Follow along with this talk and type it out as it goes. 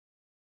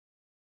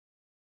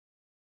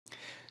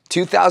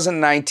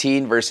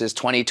2019 versus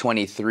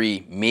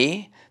 2023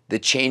 me, the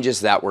changes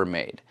that were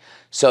made.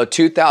 So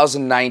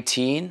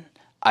 2019,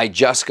 I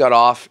just got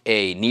off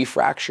a knee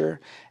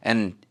fracture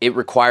and it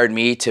required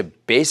me to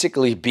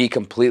basically be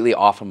completely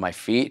off of my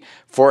feet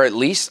for at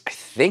least, I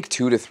think,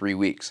 2 to 3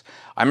 weeks.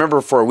 I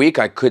remember for a week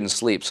I couldn't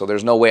sleep, so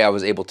there's no way I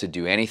was able to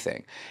do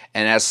anything.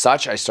 And as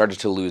such, I started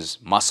to lose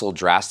muscle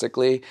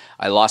drastically.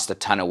 I lost a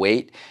ton of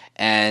weight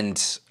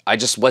and I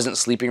just wasn't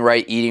sleeping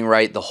right, eating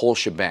right, the whole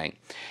shebang.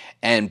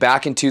 And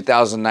back in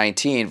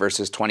 2019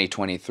 versus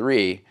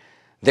 2023,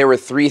 there were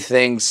 3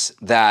 things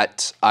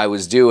that I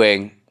was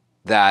doing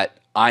that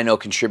I know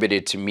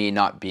contributed to me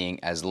not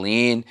being as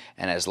lean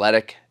and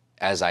athletic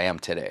as I am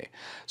today.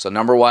 So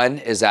number 1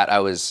 is that I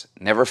was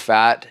never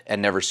fat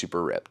and never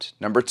super ripped.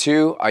 Number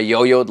 2, I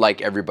yo-yoed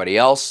like everybody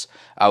else.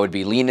 I would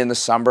be lean in the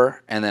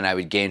summer and then I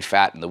would gain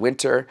fat in the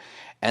winter.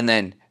 And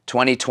then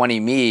 2020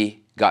 me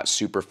got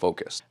super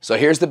focused. So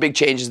here's the big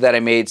changes that I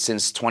made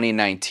since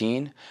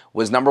 2019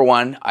 was number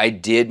 1, I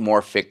did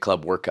more Fit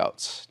Club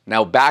workouts.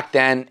 Now back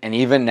then and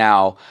even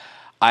now,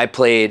 I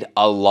played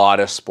a lot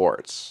of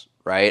sports,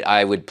 right?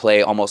 I would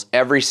play almost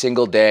every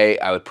single day.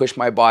 I would push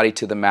my body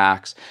to the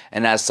max.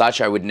 And as such,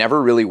 I would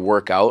never really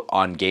work out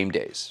on game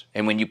days.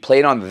 And when you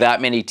played on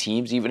that many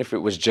teams, even if it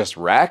was just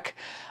rec,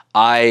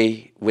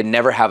 I would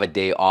never have a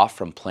day off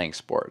from playing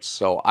sports.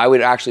 So I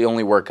would actually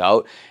only work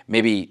out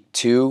maybe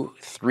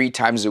 2-3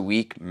 times a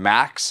week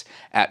max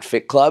at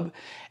Fit Club.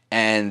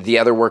 And the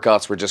other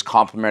workouts were just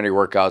complementary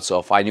workouts. So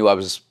if I knew I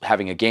was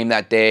having a game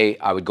that day,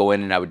 I would go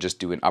in and I would just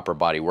do an upper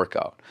body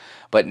workout.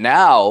 But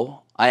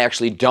now I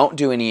actually don't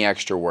do any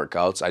extra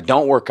workouts. I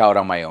don't work out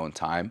on my own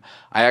time.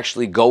 I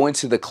actually go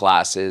into the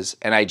classes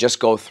and I just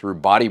go through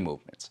body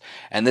movements.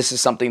 And this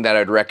is something that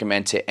I'd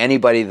recommend to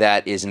anybody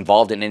that is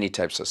involved in any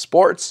types of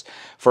sports.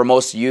 For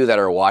most of you that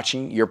are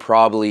watching, you're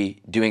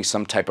probably doing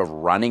some type of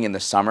running in the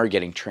summer,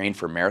 getting trained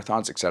for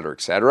marathons, et cetera,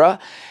 et cetera.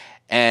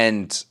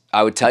 And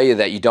I would tell you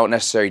that you don't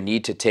necessarily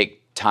need to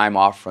take time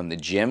off from the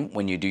gym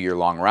when you do your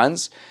long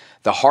runs.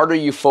 The harder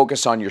you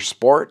focus on your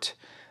sport,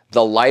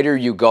 the lighter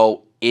you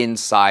go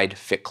inside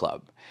Fit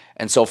Club.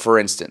 And so for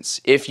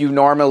instance, if you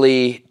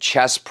normally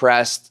chest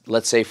pressed,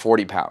 let's say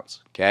 40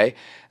 pounds, okay,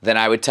 then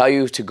I would tell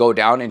you to go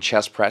down and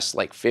chest press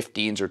like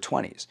 15s or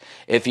 20s.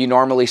 If you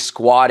normally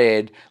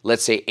squatted,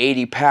 let's say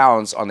 80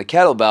 pounds on the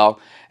kettlebell,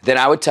 then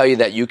I would tell you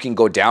that you can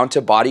go down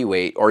to body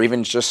weight or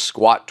even just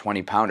squat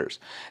 20 pounders.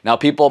 Now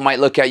people might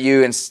look at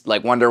you and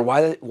like wonder,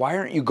 why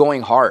aren't you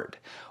going hard?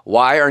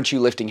 Why aren't you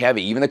lifting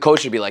heavy? Even the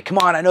coach would be like, come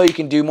on, I know you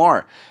can do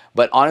more.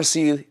 But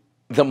honestly,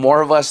 the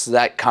more of us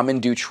that come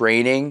and do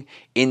training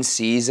in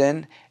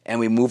season and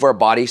we move our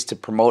bodies to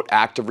promote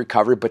active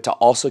recovery, but to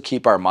also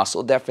keep our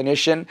muscle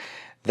definition,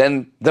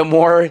 then the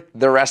more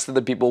the rest of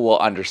the people will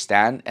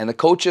understand. And the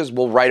coaches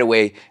will right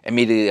away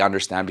immediately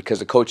understand because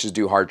the coaches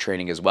do hard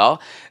training as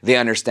well. They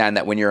understand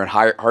that when you're in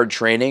hard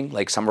training,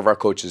 like some of our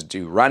coaches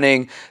do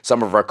running,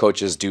 some of our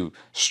coaches do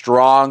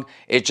strong,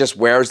 it just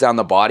wears down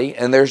the body.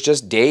 And there's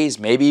just days,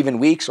 maybe even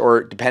weeks,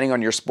 or depending on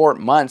your sport,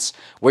 months,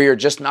 where you're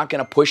just not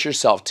gonna push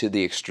yourself to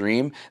the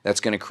extreme. That's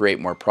gonna create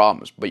more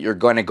problems. But you're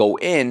gonna go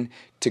in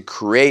to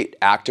create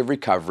active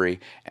recovery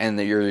and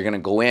that you're gonna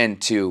go in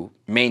to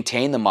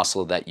maintain the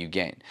muscle that you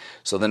gain.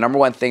 So the number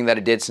 1 thing that I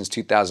did since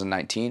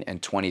 2019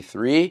 and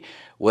 23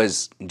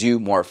 was do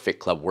more Fit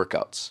Club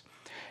workouts.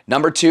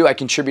 Number 2, I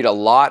contribute a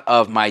lot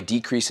of my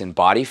decrease in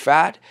body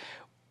fat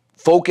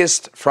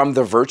focused from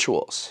the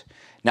virtuals.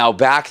 Now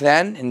back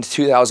then in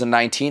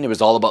 2019, it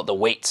was all about the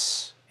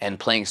weights and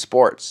playing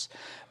sports.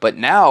 But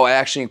now I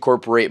actually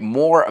incorporate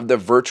more of the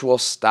virtual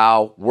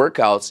style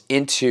workouts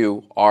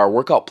into our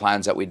workout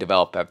plans that we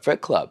develop at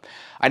Fit Club.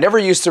 I never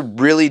used to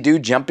really do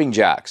jumping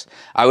jacks.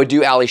 I would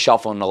do alley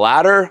shuffle on the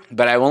ladder,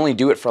 but I only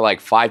do it for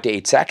like 5 to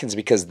 8 seconds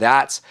because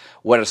that's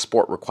what a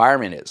sport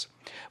requirement is.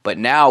 But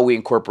now we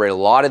incorporate a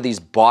lot of these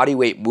body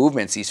weight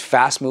movements, these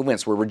fast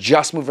movements where we're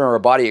just moving our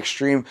body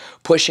extreme,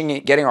 pushing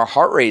it, getting our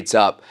heart rates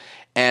up.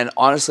 And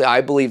honestly,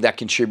 I believe that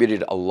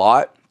contributed a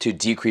lot to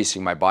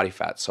decreasing my body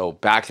fat. So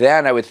back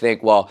then I would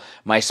think, well,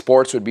 my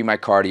sports would be my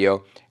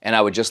cardio and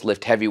I would just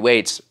lift heavy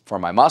weights for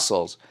my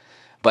muscles.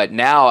 But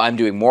now I'm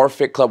doing more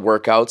Fit Club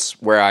workouts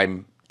where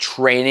I'm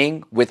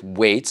training with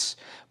weights,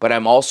 but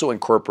I'm also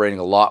incorporating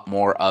a lot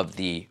more of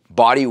the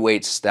body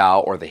weight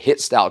style or the HIIT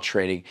style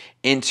training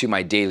into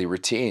my daily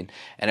routine.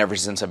 And ever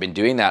since I've been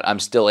doing that, I'm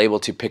still able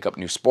to pick up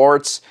new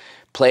sports,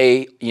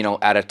 play,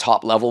 at a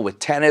top level with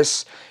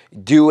tennis,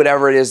 do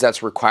whatever it is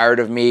that's required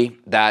of me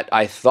that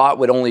I thought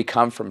would only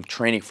come from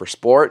training for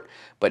sport,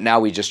 but now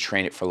we just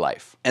train it for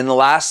life. And the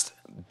last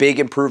big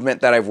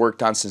improvement that I've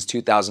worked on since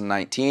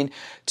 2019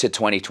 to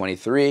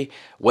 2023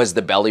 was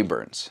the belly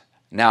burns.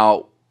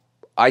 Now,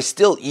 I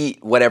still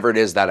eat whatever it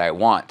is that I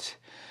want,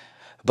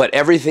 but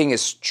everything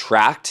is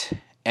tracked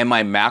and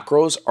my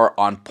macros are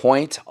on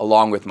point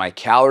along with my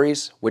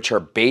calories, which are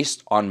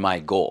based on my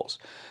goals.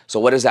 So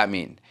what does that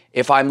mean?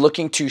 If I'm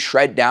looking to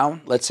shred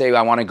down, let's say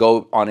I want to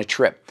go on a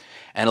trip,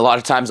 and a lot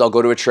of times I'll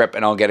go to a trip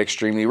and I'll get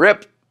extremely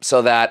ripped,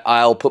 so that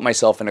I'll put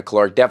myself in a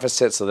caloric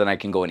deficit so then I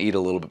can go and eat a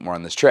little bit more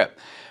on this trip.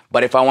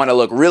 But if I want to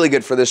look really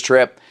good for this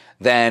trip,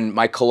 then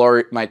my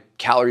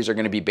calories are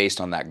going to be based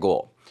on that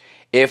goal.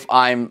 If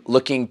I'm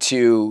looking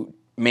to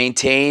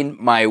maintain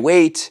my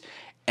weight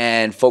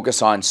and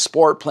focus on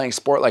playing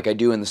sport like I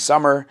do in the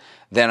summer,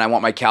 then I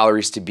want my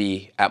calories to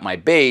be at my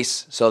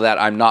base so that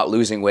I'm not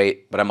losing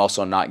weight, but I'm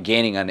also not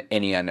gaining on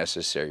any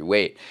unnecessary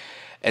weight.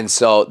 And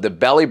so the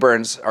belly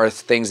burns are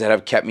things that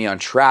have kept me on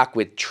track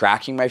with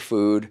tracking my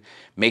food,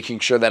 making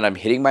sure that I'm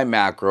hitting my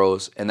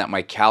macros and that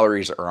my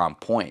calories are on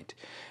point.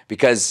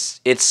 Because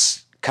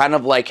it's kind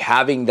of like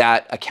having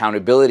that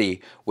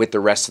accountability with the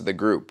rest of the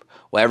group.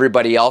 While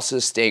everybody else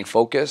is staying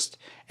focused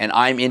and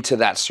I'm into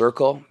that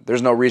circle,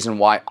 there's no reason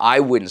why I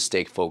wouldn't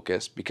stay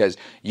focused, because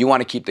you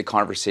want to keep the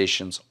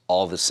conversations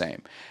all the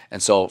same.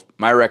 And so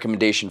my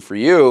recommendation for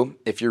you,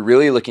 if you're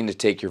really looking to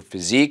take your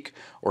physique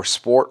or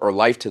sport or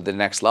life to the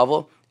next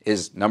level,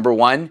 is number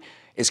one,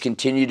 is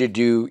continue to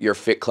do your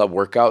Fit Club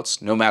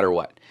workouts no matter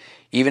what.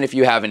 Even if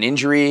you have an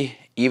injury,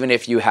 even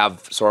if you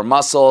have sore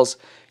muscles,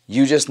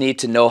 you just need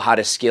to know how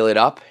to scale it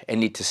up and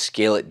need to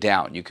scale it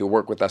down. You can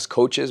work with us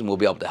coaches and we'll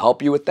be able to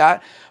help you with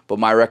that. But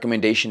my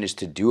recommendation is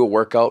to do a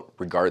workout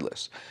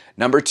regardless.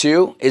 Number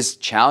two is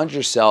challenge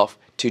yourself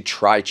to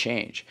try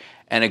change.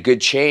 And a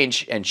good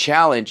change and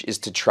challenge is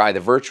to try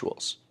the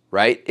virtuals,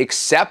 right?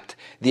 Accept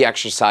the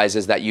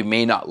exercises that you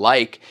may not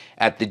like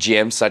at the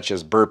gym, such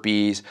as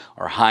burpees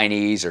or high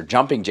knees or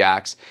jumping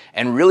jacks,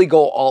 and really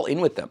go all in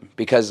with them,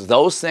 because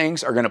those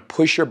things are gonna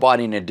push your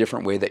body in a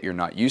different way that you're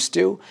not used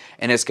to,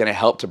 and it's gonna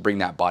help to bring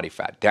that body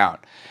fat down.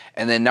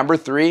 And then number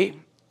three,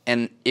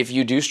 and if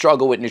you do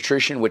struggle with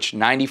nutrition, which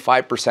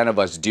 95% of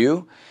us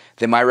do,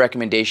 then my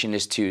recommendation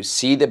is to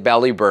see the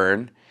belly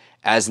burn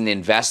as an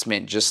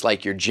investment, just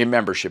like your gym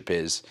membership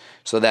is,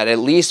 so that at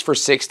least for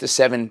 6 to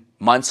 7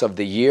 months of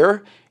the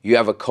year, you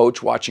have a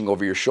coach watching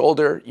over your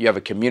shoulder, you have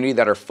a community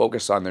that are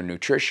focused on their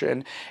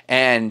nutrition,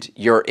 and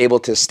you're able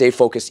to stay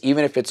focused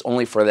even if it's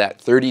only for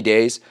that 30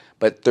 days,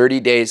 but 30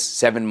 days,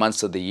 7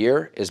 months of the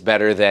year is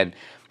better than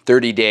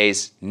 30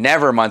 days,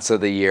 never months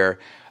of the year.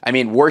 I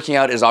mean, working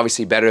out is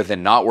obviously better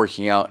than not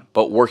working out,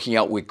 but working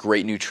out with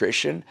great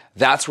nutrition,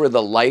 that's where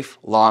the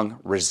lifelong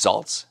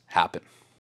results happen.